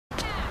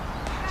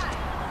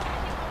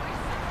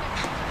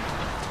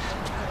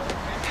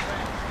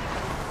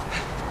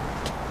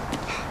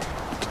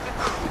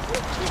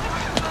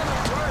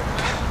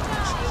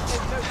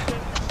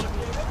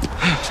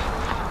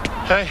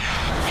Hey.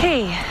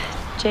 Hey,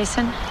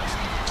 Jason.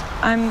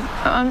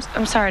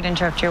 I'm sorry to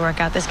interrupt your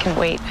workout. This can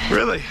wait.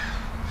 Really?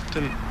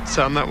 Didn't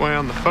sound that way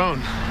on the phone.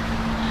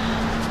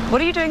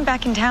 What are you doing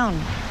back in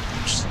town?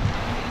 Just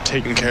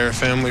taking care of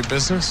family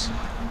business.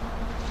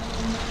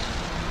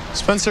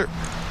 Spencer,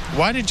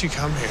 why did you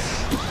come here?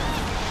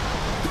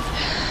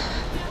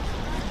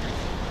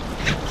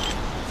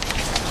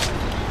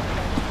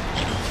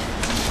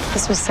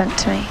 This was sent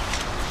to me.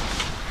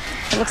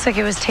 It looks like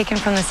it was taken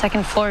from the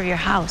second floor of your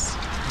house.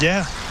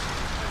 Yeah,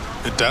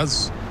 it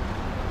does.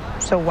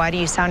 So why do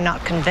you sound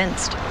not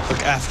convinced?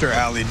 Look, after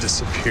Allie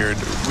disappeared,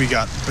 we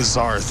got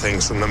bizarre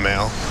things in the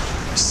mail.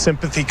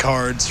 Sympathy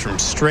cards from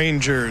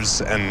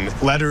strangers and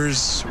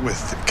letters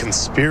with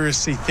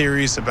conspiracy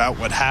theories about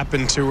what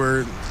happened to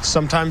her.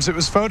 Sometimes it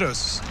was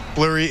photos,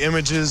 blurry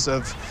images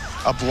of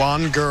a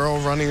blonde girl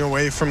running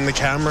away from the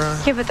camera.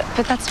 Yeah,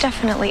 but that's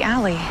definitely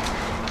Allie.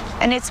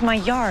 And it's my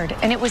yard,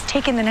 and it was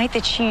taken the night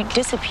that she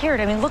disappeared.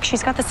 I mean, look,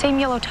 she's got the same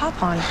yellow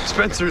top on.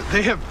 Spencer,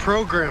 they have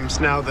programs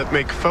now that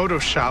make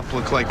Photoshop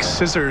look like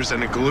scissors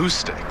and a glue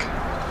stick.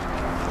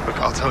 Look,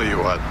 I'll tell you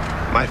what,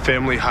 my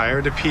family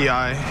hired a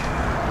PI.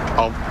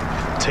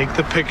 I'll take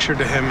the picture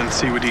to him and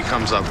see what he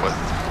comes up with.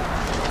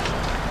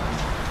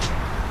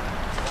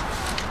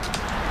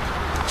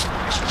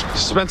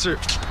 Spencer,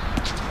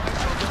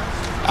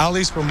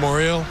 Allie's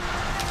memorial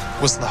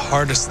was the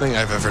hardest thing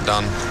I've ever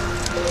done.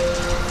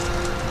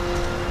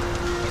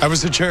 I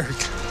was a jerk.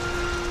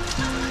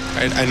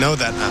 I know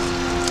that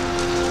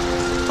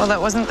now. Well,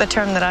 that wasn't the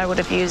term that I would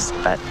have used,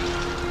 but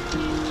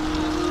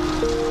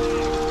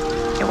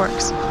it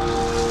works.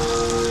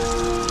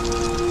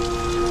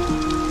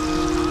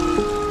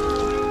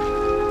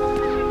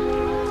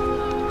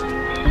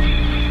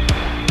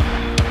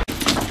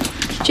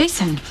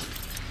 Jason.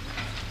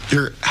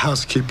 Your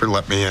housekeeper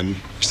let me in.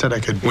 She said I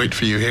could wait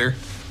for you here.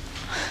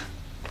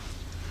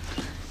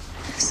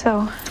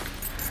 So,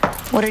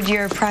 what did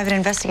your private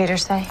investigator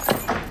say?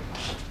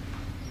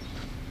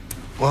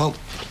 Well,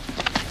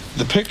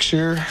 the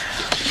picture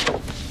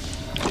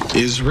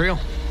is real.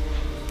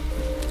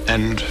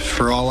 And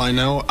for all I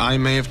know, I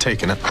may have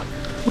taken it.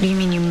 What do you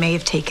mean you may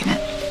have taken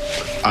it?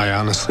 I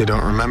honestly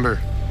don't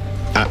remember.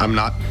 I'm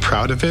not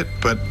proud of it,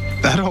 but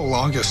that whole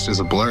August is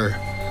a blur.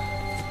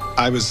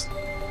 I was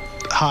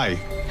high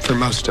for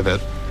most of it.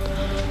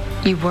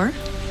 You were?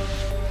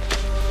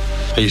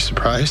 Are you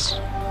surprised?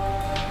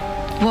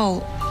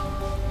 Well,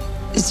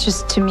 it's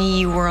just to me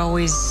you were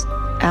always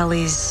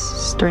Allie's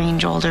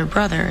strange older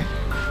brother.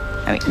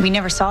 I mean, we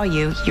never saw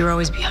you. You were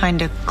always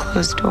behind a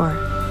closed door.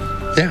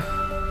 Yeah.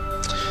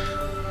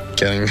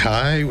 Getting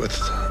high with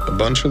a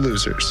bunch of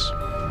losers.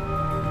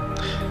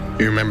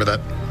 You remember that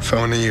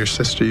phony your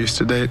sister used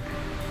to date?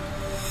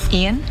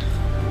 Ian?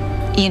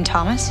 Ian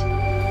Thomas?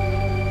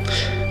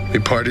 We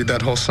partied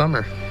that whole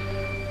summer.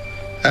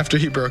 After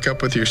he broke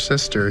up with your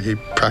sister, he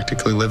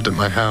practically lived at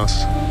my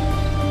house.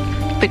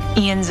 But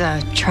Ian's a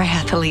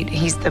triathlete.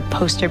 He's the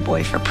poster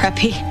boy for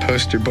preppy.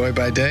 Poster boy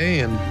by day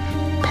and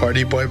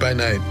party boy by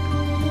night.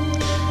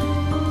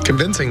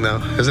 Convincing,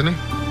 though, isn't he?